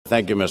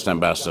Thank you, Mr.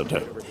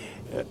 Ambassador.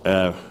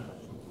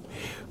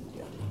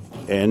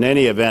 In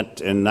any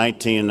event, in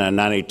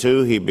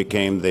 1992, he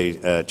became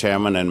the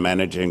chairman and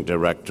managing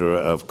director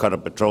of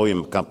Qatar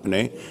Petroleum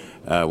Company,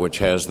 which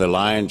has the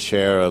lion's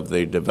share of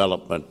the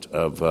development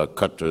of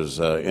Qatar's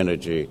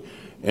energy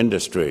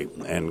industry.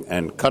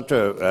 And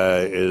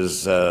Qatar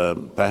is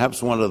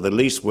perhaps one of the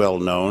least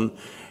well-known,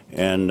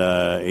 and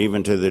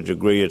even to the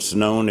degree it's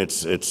known,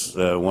 it's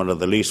one of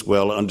the least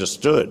well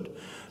understood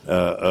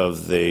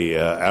of the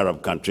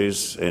Arab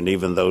countries, and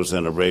even those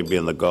in Arabia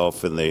and the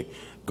Gulf and the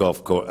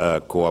Gulf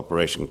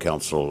Cooperation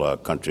Council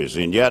countries.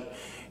 And yet,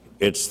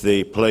 it's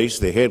the place,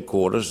 the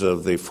headquarters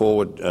of the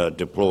forward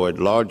deployed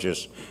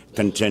largest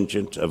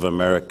contingent of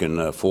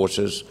American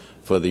forces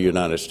for the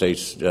United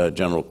States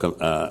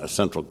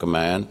Central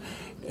Command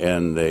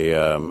and the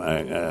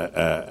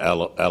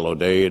Al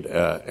Udeid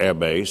Air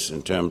Base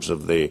in terms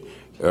of the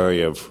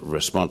area of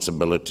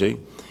responsibility.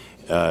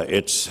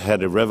 It's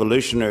had a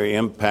revolutionary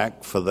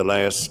impact for the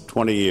last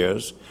 20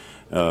 years,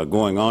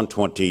 going on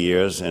 20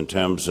 years in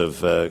terms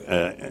of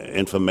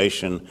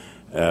information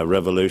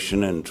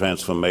revolution and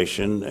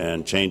transformation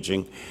and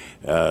changing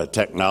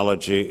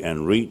technology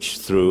and reach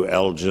through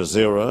Al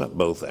Jazeera,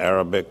 both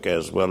Arabic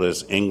as well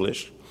as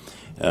English.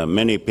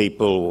 Many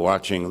people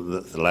watching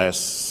the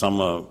last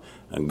summer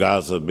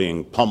Gaza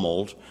being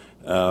pummeled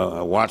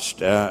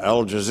watched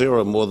Al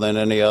Jazeera more than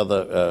any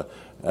other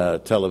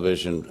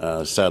television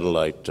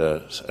satellite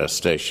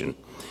station.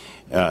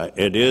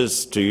 It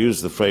is, to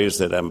use the phrase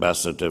that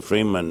Ambassador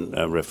Freeman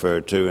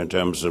referred to in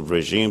terms of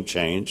regime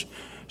change,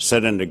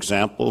 set an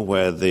example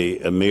where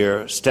the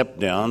emir stepped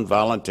down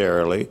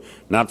voluntarily,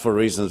 not for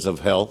reasons of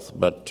health,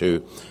 but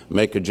to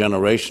make a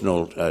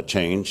generational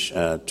change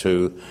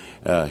to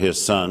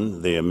his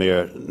son, the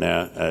emir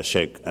now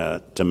Sheikh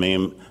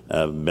Tamim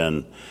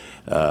bin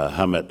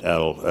Hamad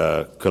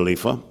Al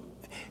Khalifa.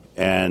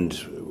 And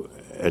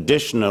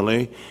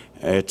additionally,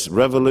 it's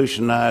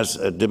revolutionized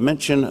a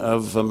dimension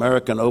of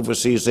American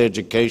overseas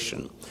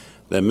education.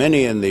 There are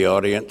many in the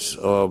audience,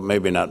 or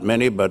maybe not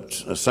many, but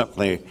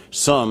certainly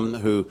some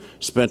who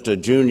spent a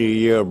junior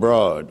year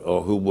abroad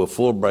or who were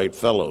Fulbright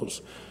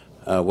Fellows.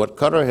 What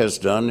Qatar has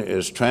done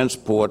is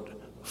transport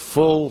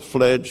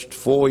full-fledged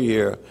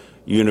four-year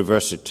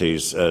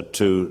universities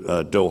to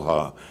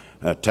Doha.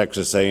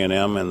 Texas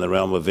A&M in the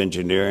realm of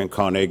engineering,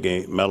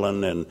 Carnegie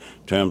Mellon in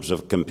terms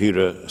of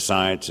computer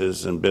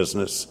sciences and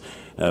business,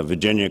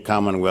 Virginia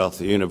Commonwealth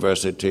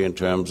University in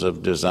terms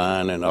of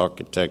design and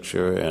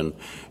architecture and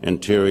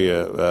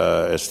interior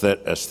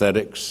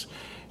aesthetics,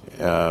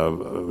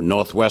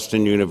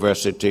 Northwestern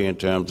University in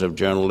terms of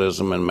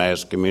journalism and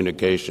mass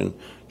communication,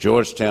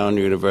 Georgetown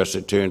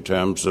University in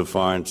terms of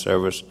foreign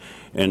service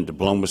and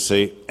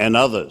diplomacy, and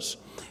others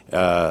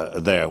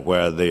there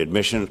where the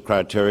admission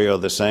criteria are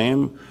the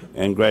same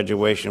and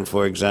graduation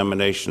for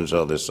examinations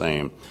are the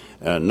same.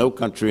 No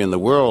country in the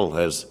world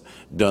has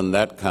done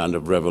that kind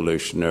of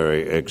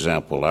revolutionary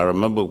example. I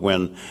remember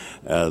when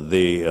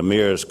the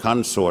emir's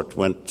consort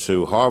went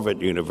to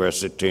Harvard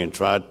University and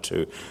tried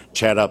to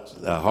chat up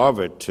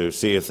Harvard to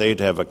see if they'd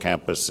have a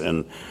campus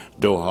in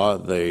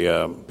Doha.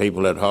 The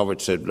people at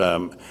Harvard said,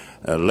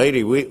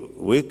 lady,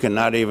 we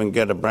cannot even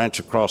get a branch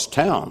across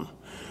town,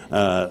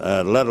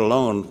 let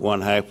alone one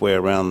halfway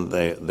around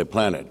the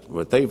planet.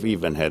 But they've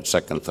even had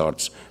second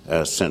thoughts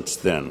since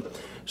then.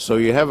 So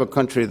you have a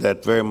country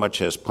that very much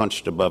has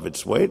punched above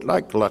its weight,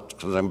 like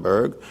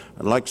Luxembourg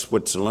and like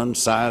Switzerland.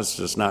 Size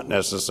does not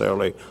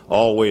necessarily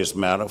always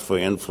matter for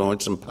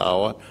influence and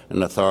power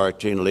and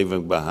authority and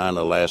leaving behind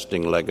a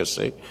lasting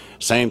legacy.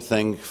 Same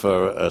thing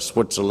for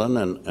Switzerland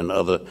and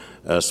other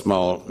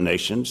small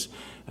nations.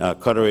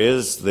 Qatar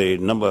is the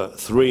number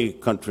 3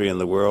 country in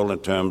the world in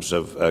terms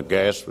of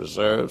gas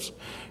reserves,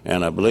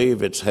 and I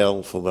believe it's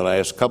held for the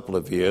last couple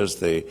of years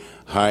the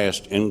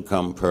highest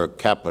income per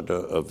capita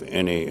of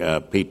any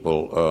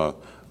people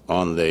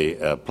on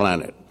the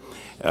planet.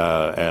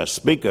 As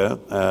Speaker,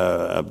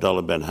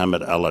 Abdullah bin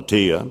Hamad Al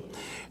Attiyah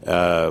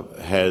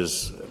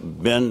has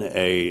been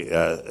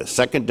a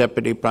second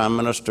deputy prime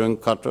minister in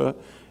Qatar.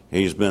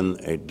 He's been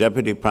a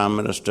deputy prime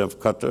minister of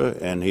Qatar,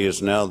 and he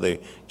is now the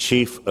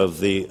chief of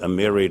the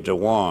Amiri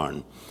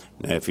Dewan.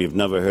 Now, if you've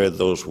never heard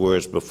those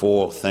words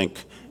before,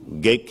 think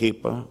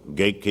gatekeeper,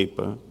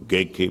 gatekeeper,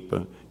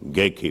 gatekeeper,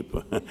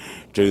 gatekeeper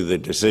to the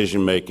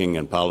decision-making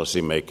and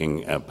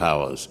policy-making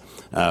powers.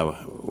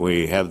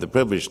 We have the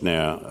privilege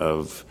now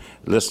of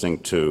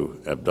listening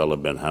to Abdullah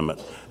bin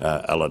Hamad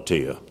Al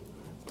Attiyah.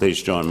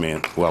 Please join me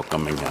in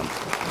welcoming him.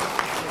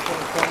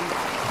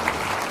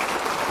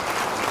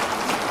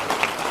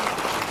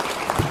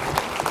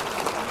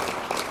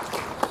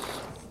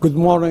 Good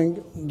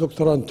morning,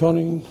 Dr.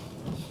 Antony,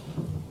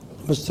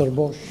 Mr.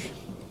 Bush,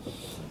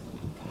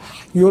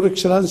 Your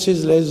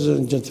Excellencies, ladies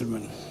and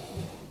gentlemen.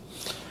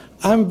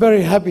 I'm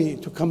very happy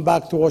to come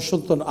back to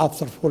Washington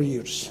after 4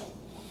 years.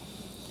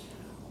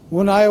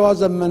 When I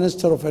was a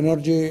Minister of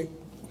Energy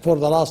for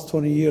the last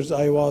 20 years,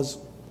 I was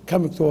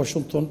coming to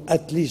Washington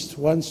at least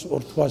once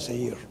or twice a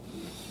year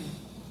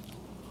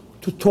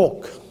to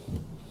talk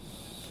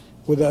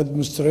with the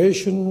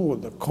administration,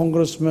 with the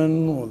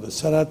congressmen, with the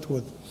Senate,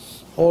 with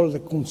all the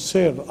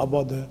concern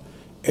about the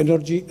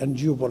energy and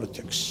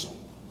geopolitics.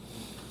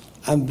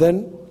 And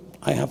then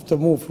I have to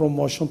move from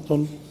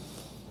Washington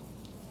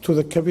to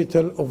the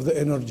capital of the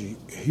energy,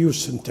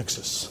 Houston,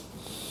 Texas.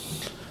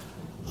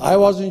 I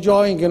was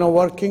enjoying,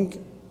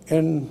 working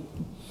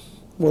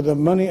with the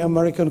many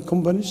American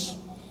companies,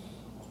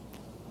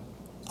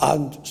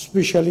 and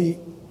especially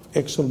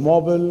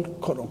ExxonMobil,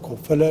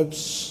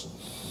 ConocoPhillips,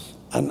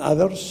 and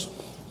others,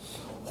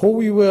 who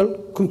we will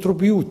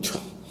contribute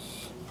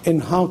in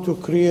how to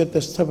create the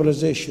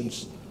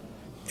stabilizations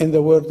in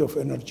the world of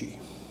energy.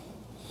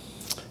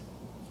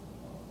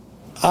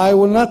 I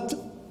will not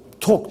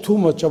talk too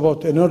much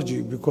about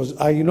energy because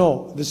I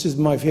know this is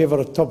my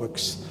favorite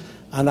topics,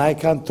 and I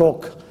can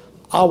talk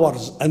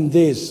hours and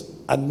days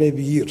and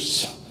maybe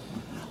years.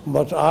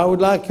 But I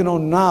would like,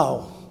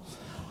 now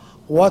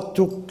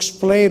to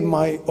explain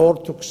my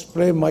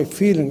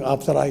feeling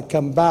after I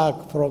come back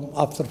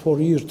after 4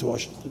 years to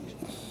Washington.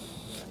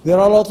 There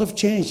are a lot of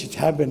change that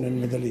happened in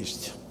the Middle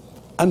East,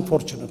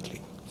 unfortunately.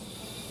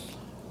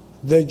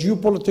 The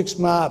geopolitics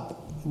map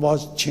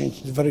was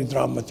changed very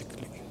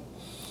dramatically.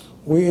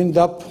 We end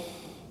up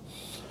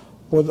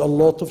with a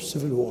lot of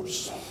civil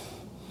wars.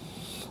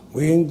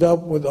 We end up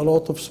with a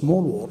lot of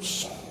small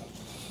wars.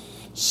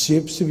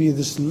 Seems to be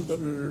these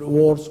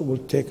wars will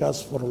take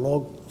us for a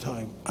long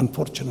time,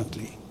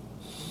 unfortunately.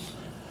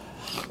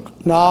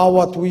 Now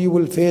what we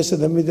will face in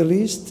the Middle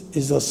East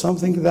is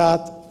something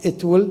that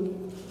it will,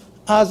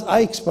 as I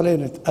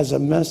explain it, as a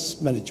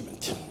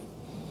mismanagement.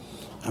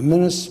 A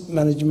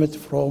mismanagement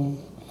from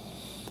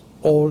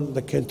all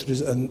the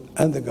countries and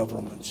the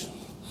governments.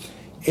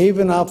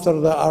 Even after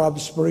the Arab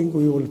Spring,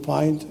 we will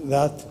find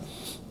that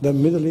the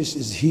Middle East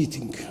is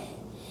heating.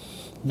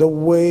 The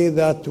way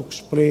that to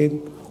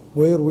explain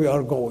where we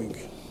are going,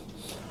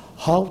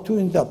 how to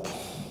end up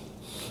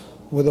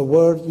with a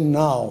word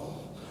now,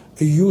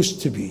 it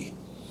used to be,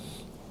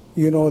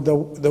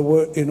 the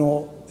word,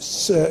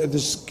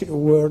 this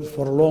word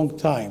for a long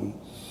time,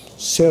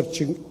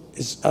 searching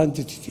its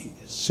identity,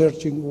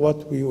 searching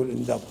what we will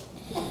end up.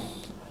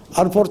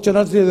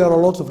 Unfortunately, there are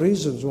a lot of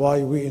reasons why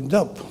we end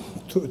up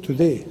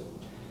today.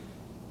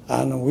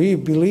 And we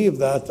believe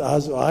that,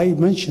 as I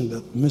mentioned,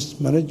 that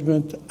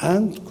mismanagement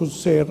and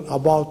concern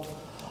about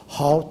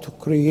how to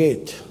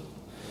create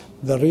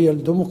the real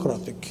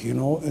democratic,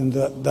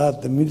 that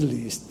the Middle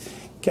East,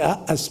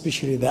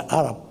 especially the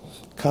Arab,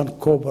 can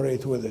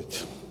cooperate with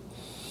it.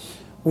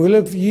 We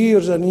live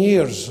years and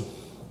years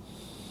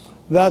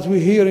that we're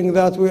hearing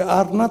that we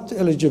are not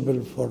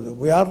eligible for them.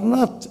 We are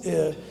not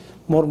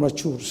more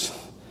mature.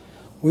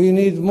 We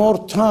need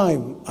more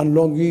time and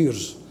long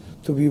years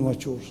to be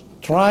mature.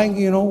 Trying,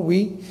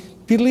 we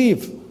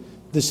believe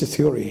this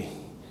theory.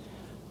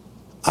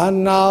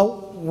 And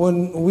now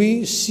when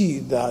we see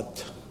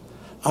that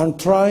and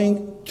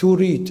trying to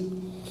read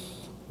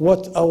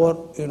what our,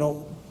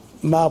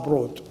 map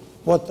wrote,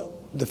 what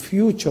the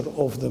future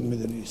of the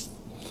Middle East,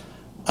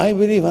 I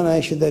believe, and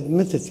I should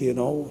admit it,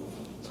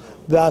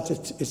 that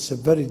it's a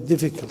very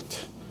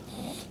difficult,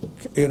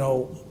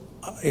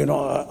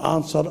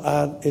 answer,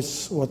 and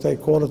it's what I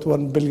call it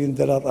 $1 billion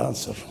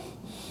answer.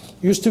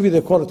 Used to be they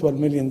call it $1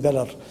 million,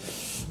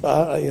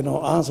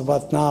 answer,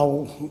 but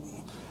now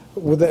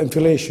with the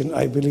inflation,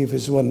 I believe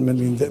is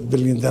 $1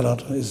 billion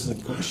is the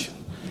question.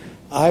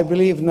 I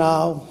believe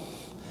now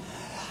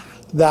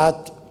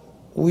that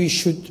we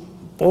should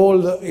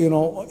all,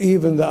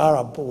 even the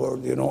Arab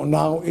world,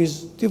 now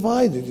is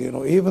divided,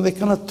 even they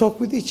cannot talk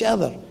with each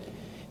other.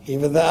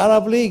 Even the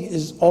Arab League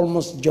is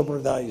almost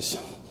jeopardized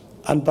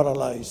and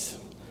paralyzed.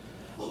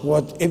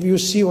 If you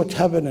see what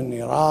happened in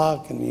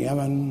Iraq, in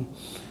Yemen,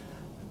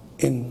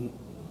 in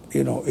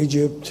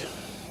Egypt,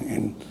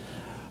 in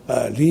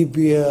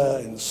Libya,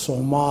 in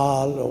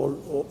Somalia,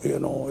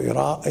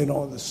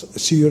 Iraq,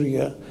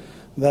 Syria,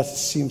 that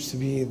seems to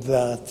be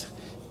that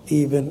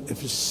even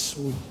if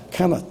we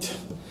cannot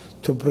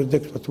to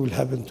predict what will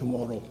happen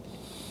tomorrow.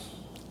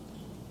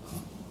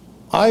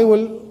 I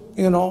will,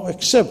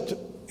 accept,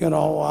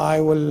 I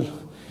will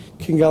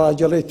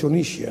congratulate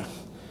Tunisia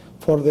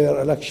for their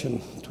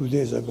election 2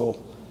 days ago.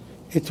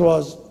 It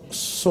was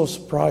so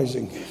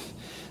surprising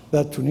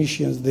that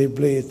Tunisians, they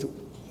played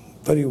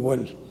very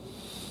well.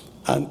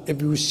 And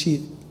if you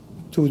see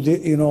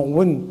today,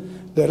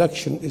 when the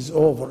election is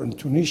over in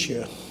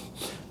Tunisia,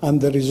 and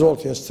the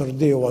result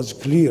yesterday was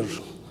clear,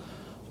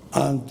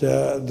 and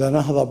the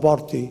Nahda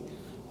party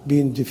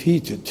being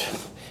defeated,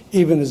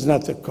 even is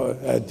not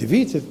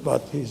defeated,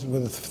 but he's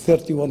with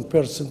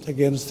 31%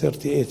 against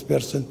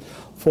 38%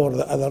 for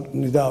the other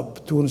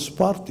Nidab Tunis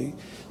party.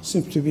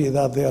 Seems to be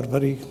that they are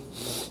very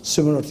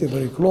similar,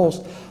 very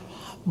close.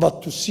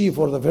 But to see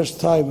for the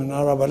first time in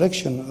Arab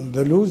election,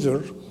 the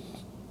loser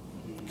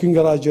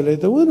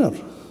congratulate the winner.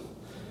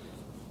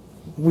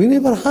 We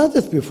never had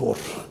it before.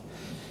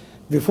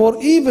 Before,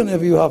 even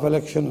if you have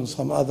election in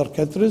some other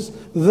countries,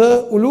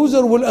 the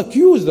loser will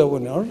accuse the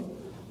winner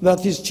that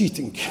he's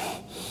cheating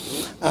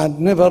and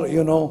never,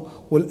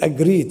 will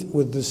agree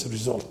with this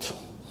result.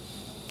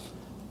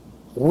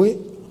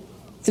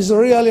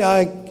 Israeli,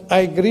 I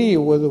agree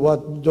with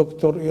what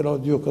Dr.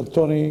 Duke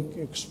Anthony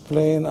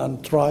explained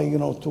and try,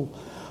 to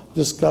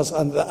discuss,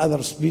 and the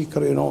other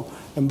speaker,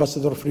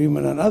 Ambassador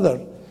Freeman and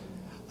others,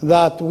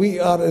 that we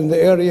are in the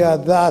area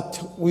that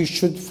we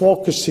should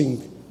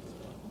focusing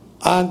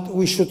and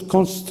we should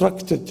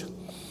construct it.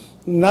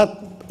 Not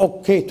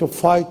okay to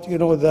fight,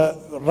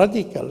 the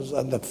radicals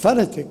and the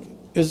fanatic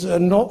is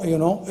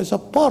is a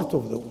part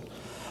of the world.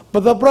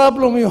 But the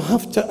problem you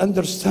have to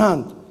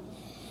understand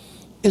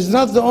is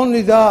not the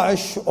only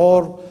Daesh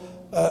or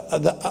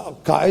the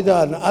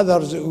Al-Qaeda and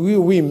others.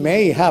 We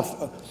may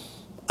have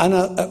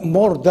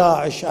more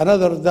Daesh,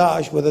 another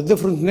Daesh with a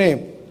different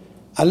name,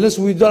 unless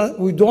we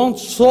don't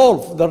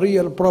solve the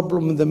real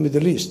problem in the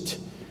Middle East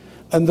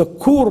and the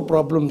core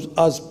problems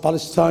as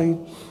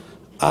Palestine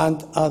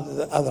and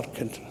other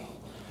countries.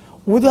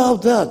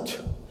 Without that,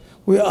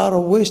 we are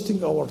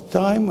wasting our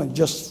time and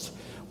just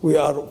we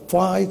are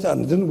fight,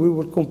 and then we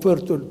will compare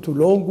to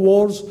long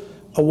wars.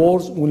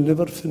 Wars will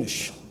never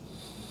finish.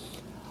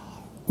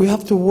 We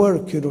have to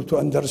work, to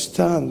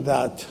understand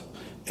that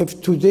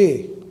if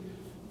today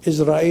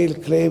Israel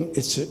claims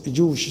it's a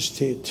Jewish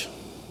state,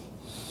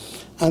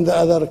 and the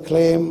other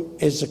claim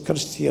is a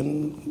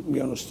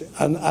Christian state,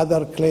 and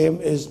other claim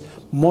is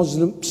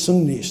Muslim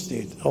Sunni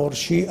state or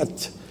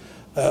Shiite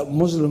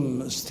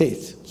Muslim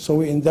state. So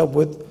we end up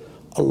with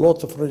a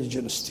lot of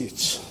religious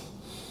states.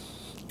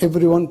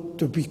 Everyone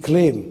to be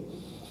claim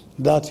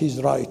that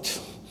he's right,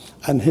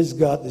 and his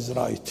God is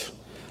right,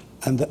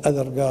 and the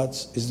other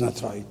gods is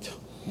not right.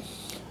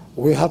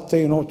 We have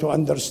to, to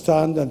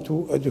understand and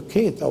to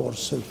educate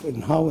ourselves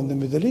in how in the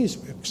Middle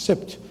East we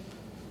accept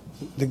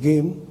the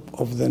game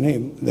of the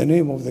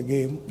name of the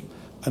game,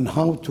 and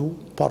how to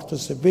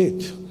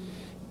participate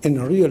in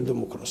a real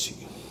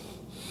democracy.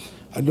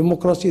 A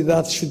democracy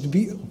that should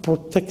be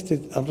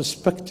protected and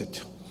respected,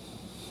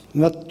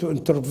 not to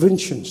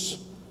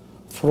interventions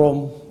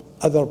from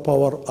other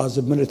power as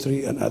the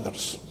military and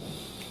others.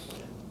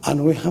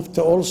 And we have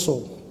to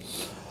also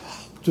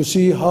to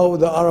see how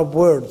the Arab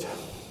world,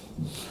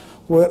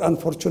 where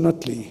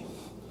unfortunately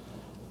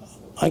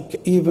I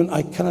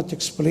cannot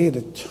explain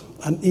it,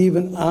 and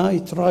even I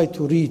try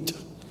to read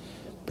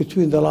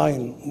between the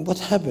lines what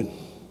happened,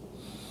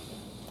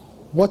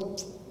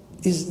 what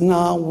is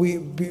now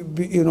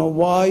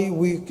why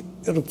we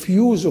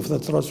refuse of the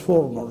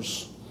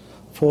transformers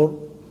for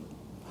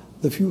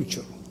the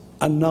future,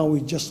 and now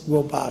we just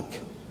go back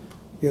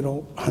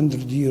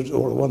 100 years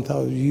or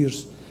 1,000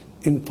 years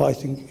in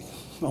fighting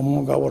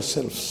among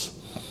ourselves.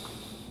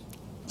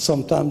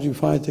 Sometimes we're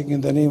fighting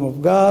in the name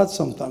of God,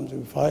 sometimes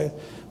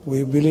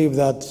we believe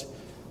that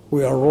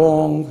we are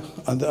wrong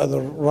and the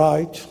other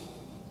right.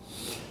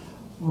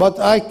 But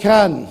I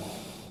can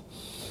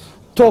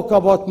talk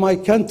about my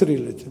country a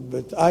little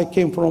bit. I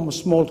came from a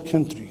small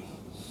country,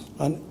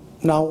 and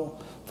now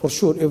for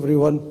sure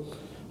everyone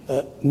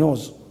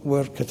knows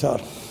where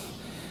Qatar.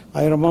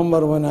 I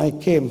remember when I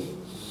came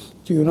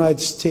to the United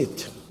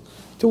States,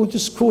 to went to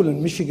school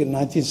in Michigan in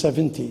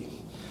 1970.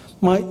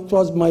 It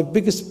was my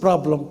biggest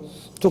problem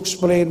to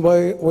explain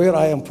where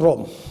I am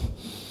from.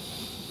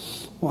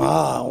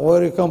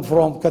 Where you come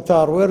from?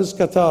 Qatar. Where is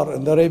Qatar?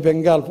 In the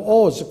Arabian Gulf.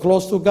 Oh, it's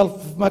close to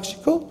Gulf of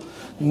Mexico?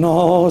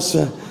 No,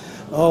 sir.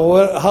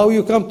 Oh, how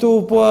you come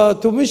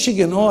to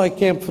Michigan? Oh, I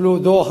flew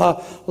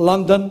Doha,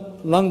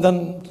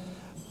 London,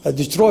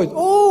 Detroit.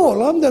 Oh,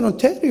 London,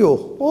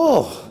 Ontario.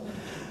 Oh,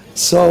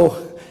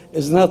 so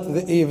it's not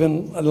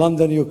even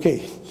London,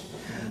 UK.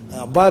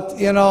 But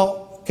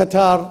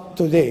Qatar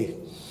today.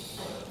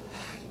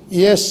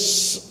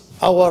 Yes,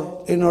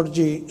 our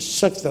energy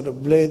sector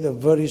played a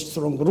very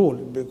strong role,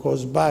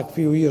 because back a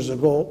few years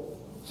ago,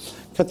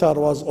 Qatar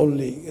was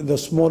only the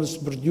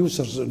smallest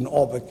producers in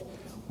OPEC,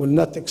 will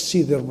not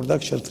exceed their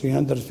production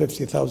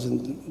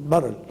 350,000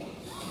 barrels.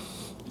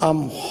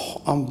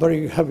 I'm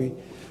very happy.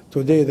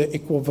 Today, the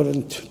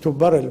equivalent to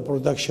barrel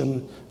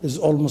production is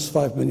almost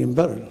 5 million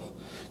barrels.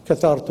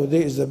 Qatar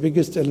today is the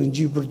biggest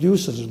LNG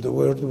producer in the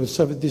world with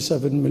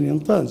 77 million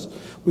tons.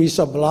 We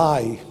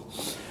supply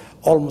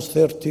almost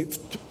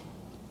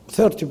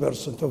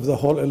 30% of the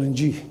whole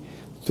LNG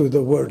to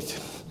the world.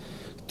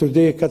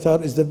 Today,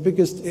 Qatar is the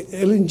biggest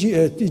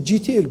LNG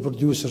GTL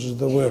producer in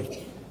the world.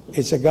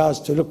 It's a gas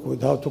to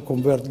liquid, how to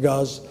convert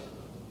gas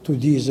to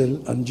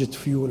diesel and jet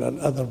fuel and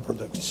other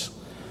products.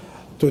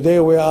 Today,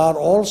 we are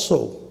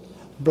also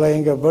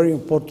playing a very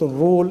important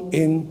role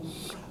in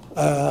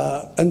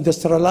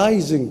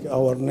industrializing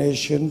our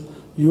nation,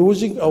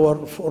 using our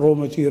raw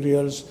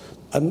materials,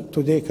 and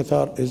today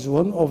Qatar is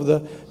one of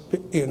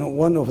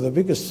the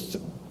biggest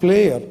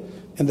player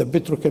in the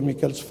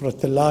petrochemicals,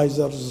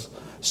 fertilizers,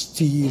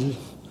 steel,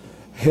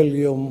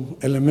 helium,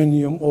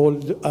 aluminium,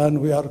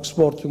 and we are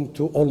exporting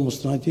to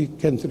almost 90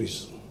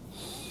 countries.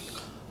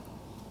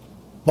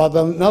 But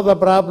another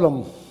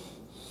problem,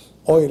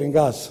 oil and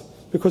gas,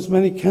 because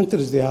many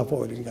countries, they have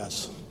oil and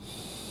gas.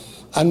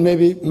 And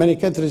maybe many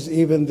countries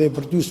even, they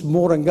produce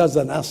more in gas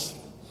than us.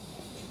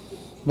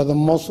 But the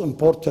most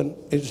important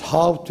is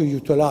how to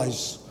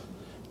utilize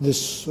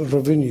this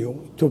revenue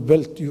to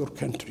build your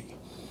country.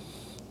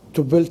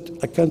 to build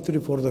a country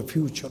for the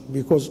future,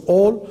 because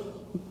all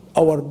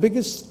our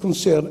biggest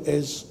concern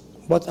is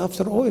what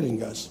after oil and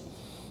gas.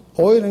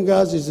 Oil and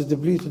gas is a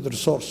depleted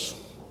resource.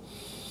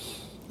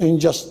 In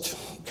just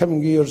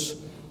coming years,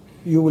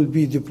 you will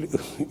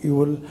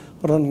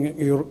run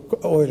your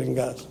oil and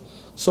gas.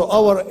 So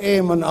our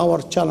aim and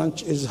our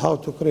challenge is how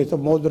to create a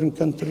modern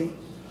country,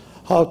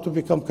 how to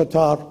become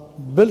Qatar,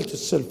 build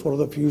itself for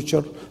the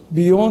future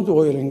beyond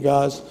oil and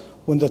gas.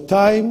 When the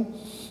time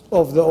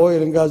of the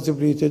oil and gas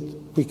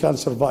depleted, we can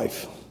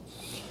survive.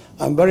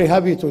 I'm very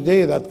happy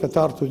today that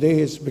Qatar today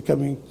is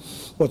becoming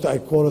what I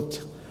call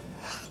it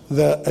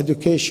the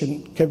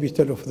education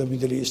capital of the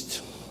Middle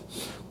East.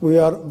 We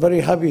are very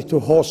happy to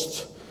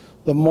host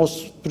the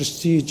most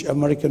prestigious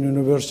American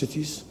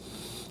universities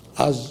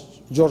as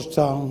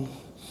Georgetown,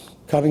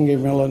 Carnegie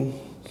Mellon,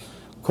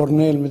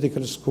 Cornell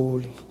Medical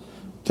School,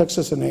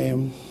 Texas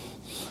A&M,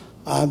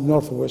 and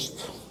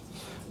Northwest.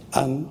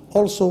 And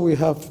also we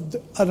have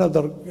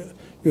another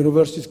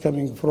universities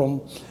coming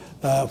from,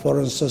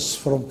 for instance,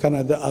 from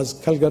Canada as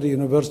Calgary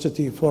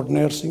University for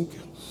nursing,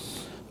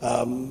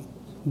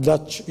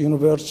 Dutch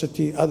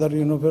University, other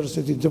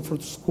university,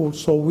 different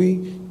schools. So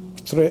we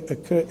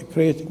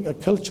creating a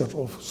culture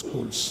of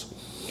schools.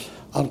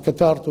 And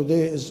Qatar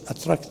today is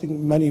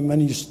attracting many,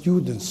 many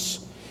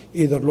students,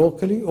 either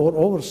locally or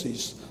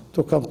overseas,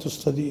 to come to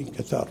study in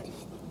Qatar.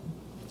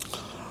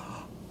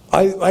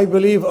 I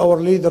believe our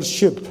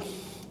leadership,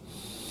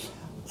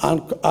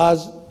 and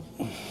as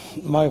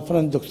my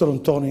friend Dr.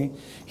 Antoni,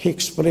 he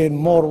explained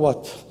more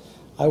what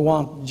I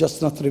want,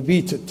 just not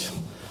repeat it,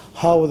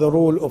 how the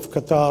role of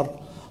Qatar,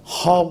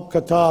 how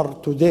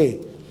Qatar today,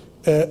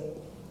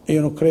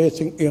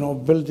 creating,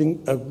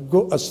 building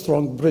a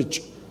strong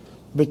bridge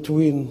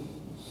between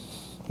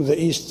the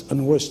East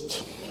and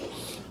West,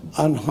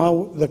 and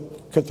how the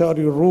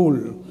Qatari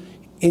rule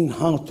in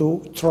how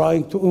to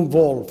trying to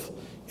involve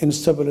in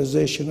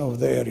stabilization of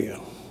the area.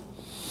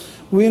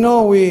 We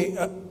know we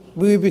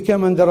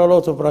became under a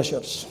lot of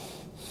pressures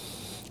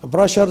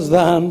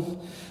than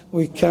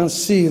we can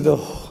see the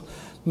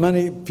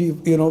many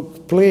people,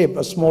 play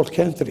a small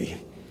country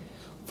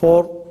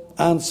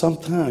and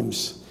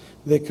sometimes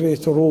they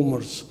create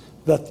rumors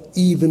that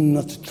even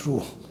not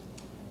true.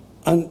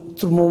 And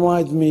to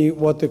remind me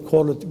what they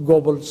call it,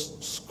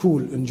 Goebbels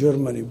school in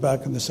Germany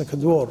back in the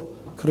Second War,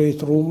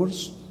 create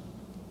rumors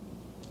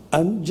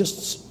and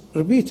just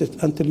repeat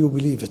it until you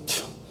believe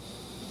it.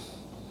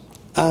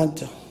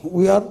 And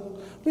we are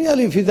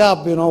really fed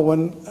up,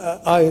 when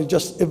I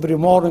just every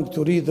morning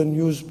to read the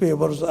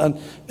newspapers and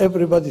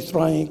everybody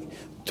trying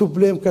to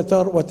blame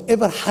Qatar,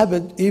 whatever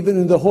happened, even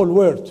in the whole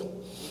world.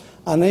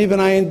 And even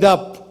I end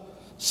up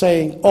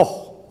saying,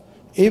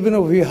 even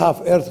if we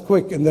have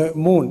earthquake in the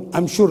moon,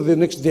 I'm sure the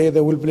next day they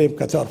will blame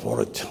Qatar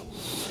for it.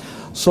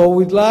 So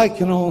we'd like,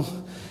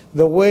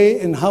 the way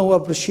in how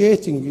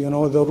appreciating,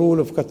 the rule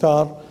of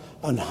Qatar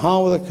and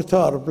how the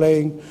Qatar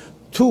playing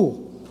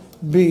to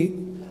be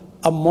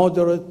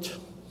moderated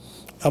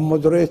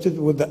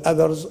with the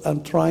others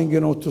and trying,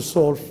 to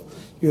solve,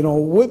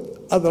 with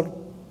other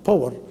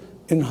power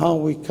in how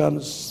we can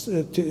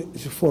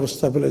for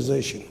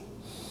stabilization.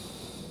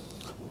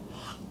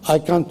 I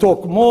can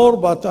talk more,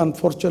 but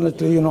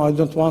unfortunately, I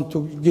don't want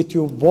to get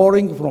you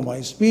boring from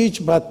my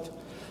speech, but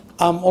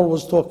I'm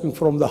always talking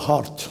from the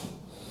heart.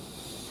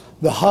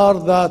 The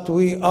heart that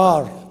we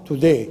are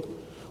today,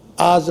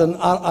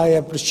 I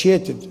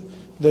appreciated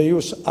the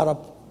U.S. Arab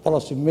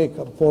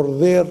policymaker for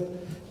their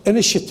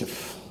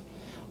initiative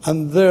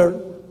and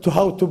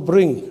how to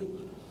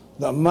bring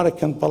the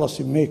American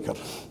policymaker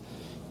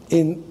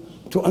in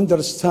to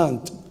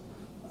understand,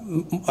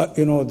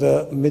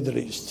 the Middle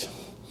East.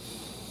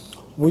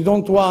 We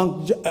don't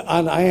want,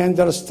 and I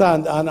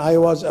understand, and I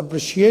was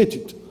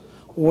appreciated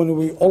when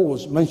we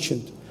always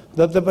mentioned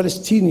that the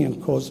Palestinian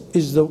cause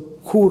is the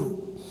core,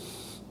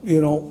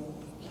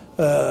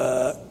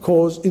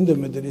 cause in the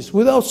Middle East.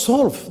 Without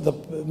solve the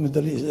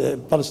Middle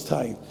East,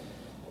 Palestine,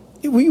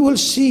 we will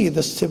see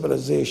the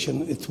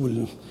stabilization. It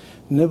will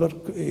never,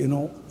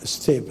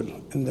 stable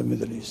in the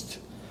Middle East.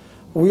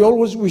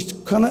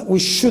 We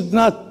should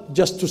not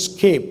just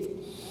escape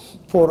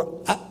for.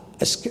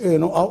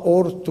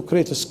 Or to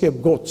create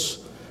scapegoats,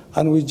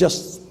 and we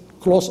just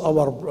close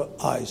our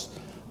eyes,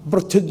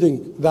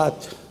 pretending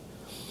that,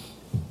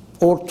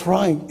 or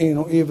trying,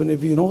 even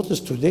if you notice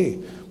today,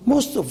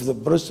 most of the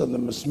press and the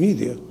mass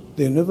media,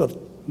 they never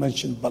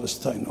mention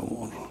Palestine no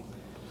more.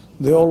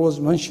 They always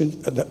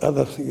mention the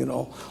other,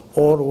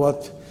 or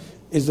what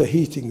is the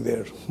heating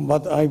there.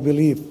 But I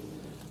believe,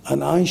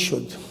 and I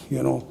should,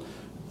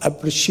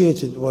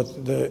 appreciated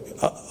what the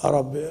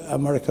Arab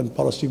American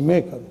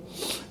policymaker,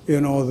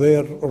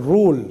 their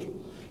role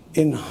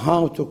in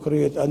how to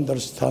create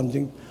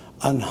understanding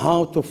and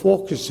how to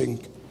focusing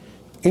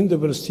in the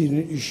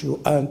Palestinian issue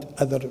and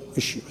other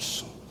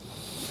issues.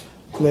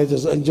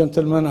 Ladies and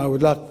gentlemen, I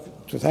would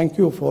like to thank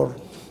you for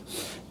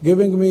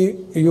giving me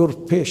your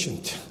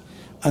patience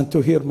and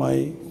to hear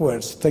my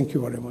words. Thank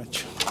you very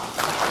much.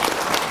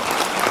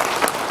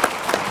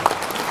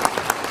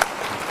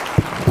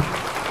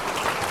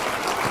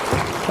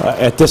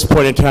 At this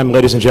point in time,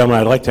 ladies and gentlemen,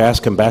 I'd like to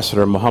ask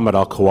Ambassador Mohammed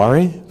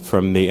Al-Kuwari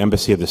from the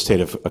Embassy of the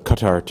State of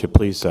Qatar to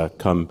please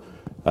come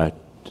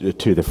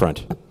to the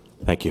front.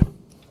 Thank you.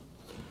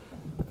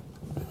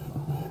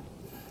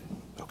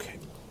 Okay.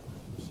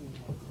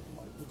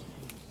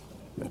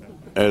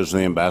 As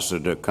the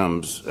ambassador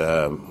comes,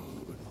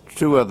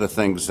 two other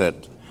things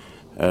that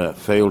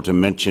failed to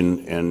mention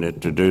in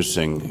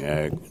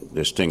introducing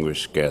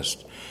distinguished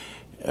guest.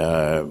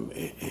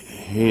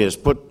 He has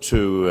put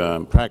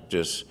to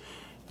practice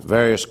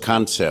various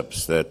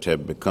concepts that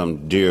have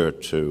become dear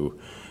to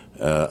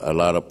a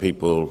lot of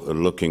people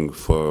looking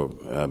for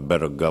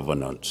better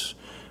governance,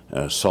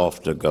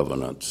 softer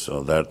governance,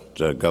 so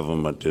that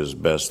government is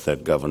best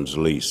that governs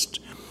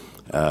least.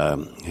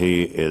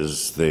 He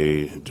is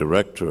the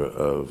director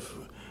of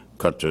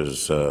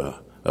Qatar's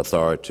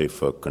Authority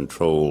for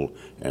Control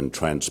and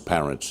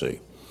Transparency.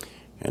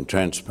 And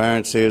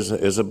transparency is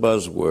a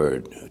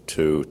buzzword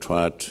to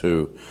try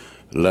to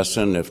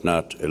lessen, if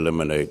not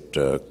eliminate,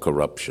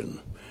 corruption.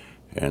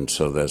 And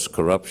so there's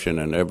corruption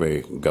in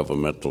every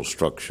governmental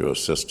structure or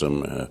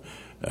system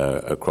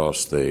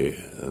across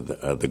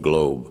the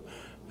globe.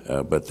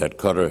 But that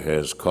Qatar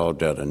has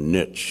carved out a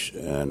niche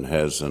and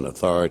has an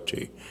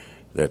authority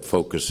that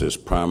focuses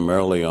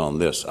primarily on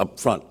this out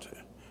front,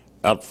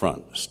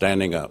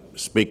 standing up,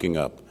 speaking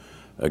up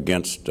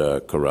against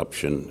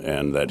corruption,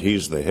 and that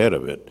he's the head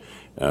of it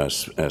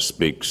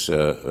speaks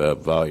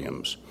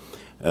volumes.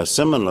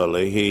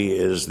 Similarly, he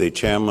is the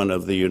chairman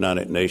of the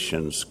United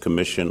Nations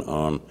Commission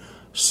on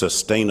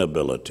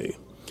Sustainability.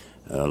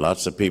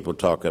 Lots of people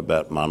talk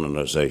about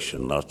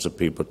modernization. Lots of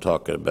people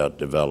talk about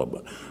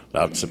development.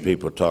 Lots of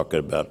people talk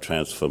about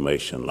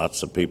transformation.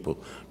 Lots of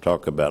people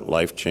talk about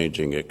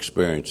life-changing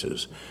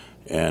experiences.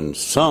 And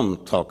some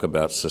talk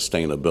about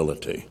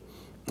sustainability,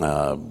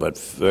 but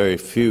very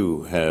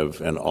few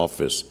have an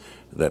office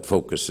that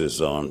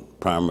focuses on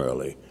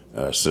primarily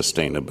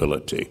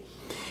sustainability.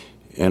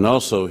 And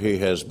also, he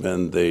has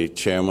been the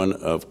chairman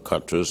of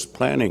Qatar's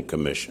Planning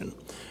Commission.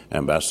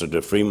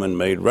 Ambassador Freeman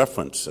made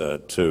reference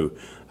to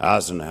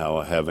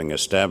Eisenhower having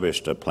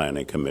established a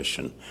planning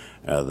commission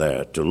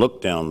there to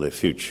look down the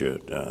future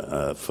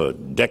for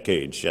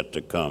decades yet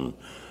to come,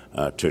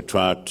 to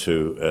try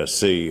to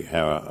see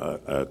how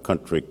a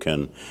country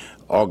can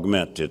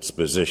augment its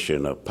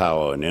position of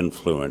power and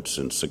influence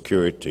and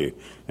security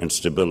and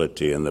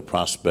stability and the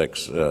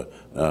prospects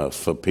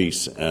for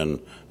peace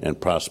and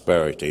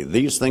prosperity.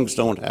 These things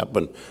don't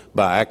happen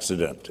by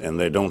accident, and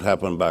they don't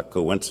happen by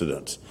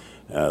coincidence.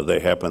 They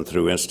happen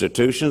through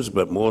institutions,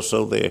 but more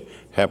so they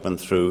happen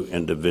through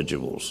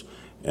individuals.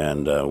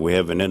 And we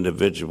have an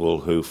individual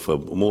who, for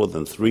more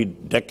than 3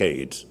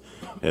 decades,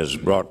 has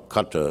brought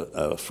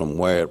Qatar from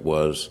where it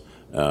was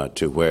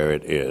to where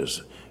it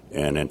is.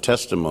 And in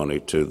testimony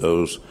to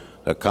those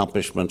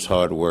accomplishments,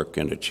 hard work,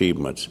 and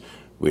achievements,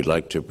 we'd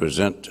like to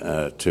present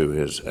to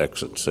His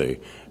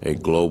Excellency a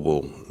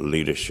Global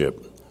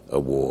Leadership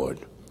Award.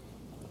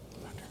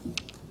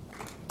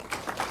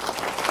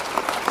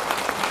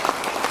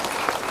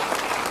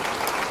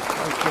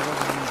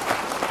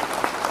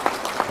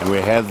 And we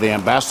have the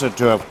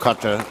Ambassador of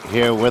Qatar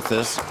here with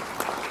us,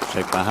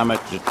 Sheikh Mohammed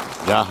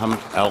Jaham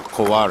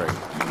Al-Kuwari.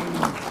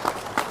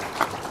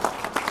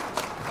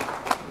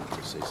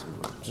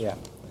 Yeah.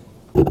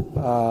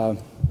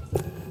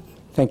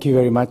 Thank you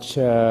very much,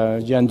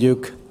 John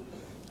Duke.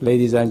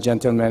 Ladies and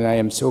gentlemen, I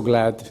am so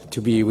glad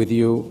to be with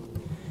you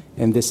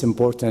in this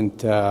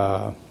important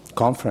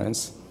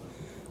conference.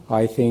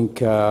 I think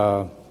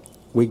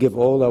we give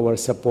all our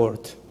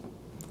support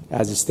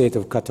as the state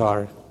of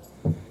Qatar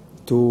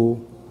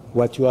to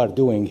what you are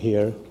doing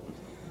here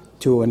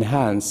to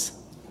enhance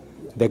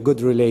the good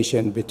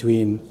relation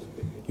between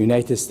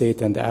United States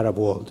and the Arab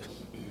world.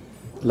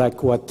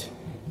 Like what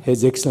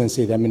His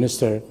Excellency the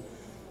Minister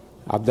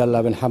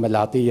Abdullah bin Hamad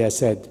Al-Attiyah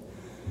said,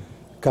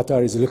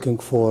 Qatar is looking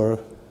for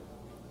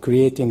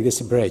creating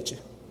this bridge,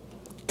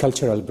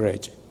 cultural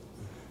bridge,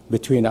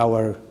 between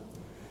our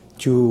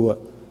two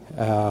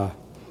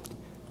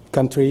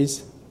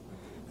countries,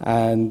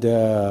 and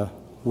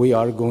we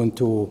are going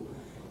to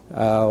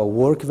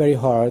work very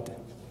hard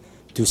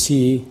to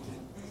see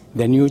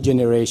the new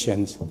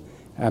generations,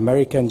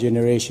 American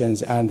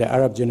generations and the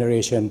Arab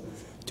generation,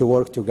 to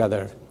work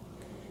together.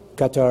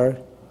 Qatar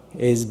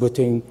is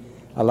putting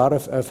a lot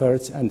of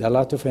efforts and a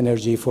lot of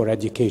energy for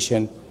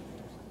education.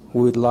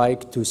 We would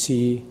like to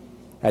see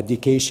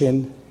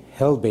education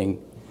helping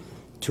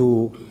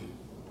to,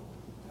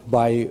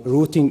 by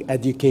rooting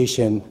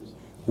education,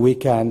 we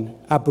can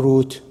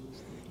uproot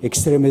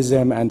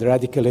extremism and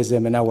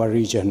radicalism in our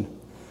region.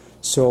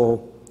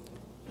 So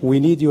we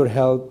need your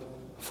help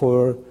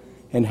for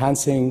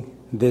enhancing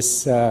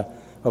this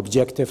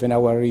objective in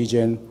our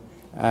region,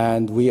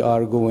 and we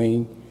are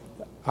going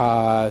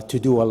to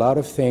do a lot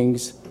of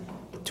things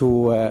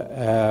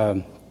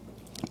to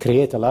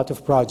create a lot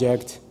of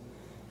projects,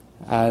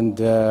 and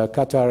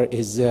Qatar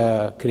is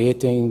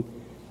creating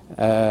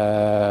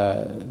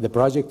the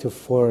project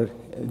for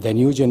the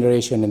new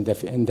generation in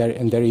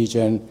the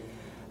region,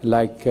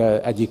 like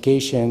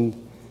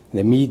education,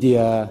 the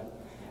media,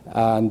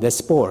 And the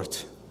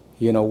sport,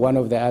 one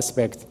of the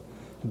aspects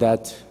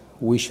that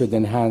we should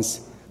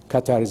enhance.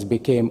 Qatar has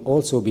became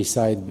also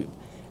beside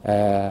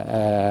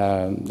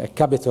a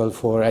capital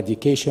for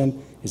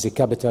education, is a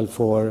capital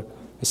for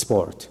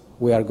sport.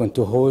 We are going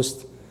to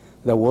host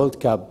the World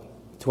Cup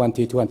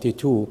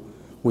 2022,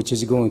 which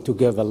is going to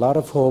give a lot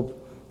of hope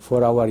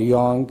for our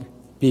young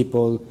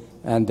people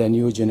and the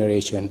new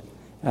generation.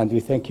 And we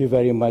thank you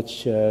very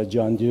much,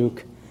 John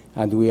Duke,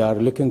 and we are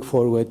looking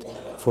forward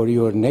for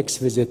your next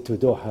visit to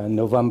Doha in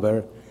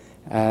November.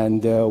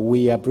 And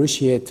we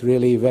appreciate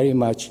really very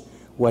much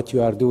what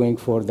you are doing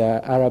for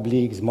the Arab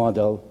League's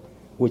model,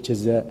 which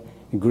is a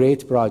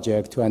great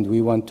project, and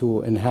we want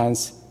to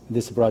enhance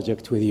this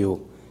project with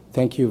you.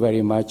 Thank you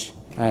very much,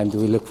 and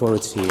we look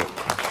forward to see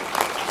you.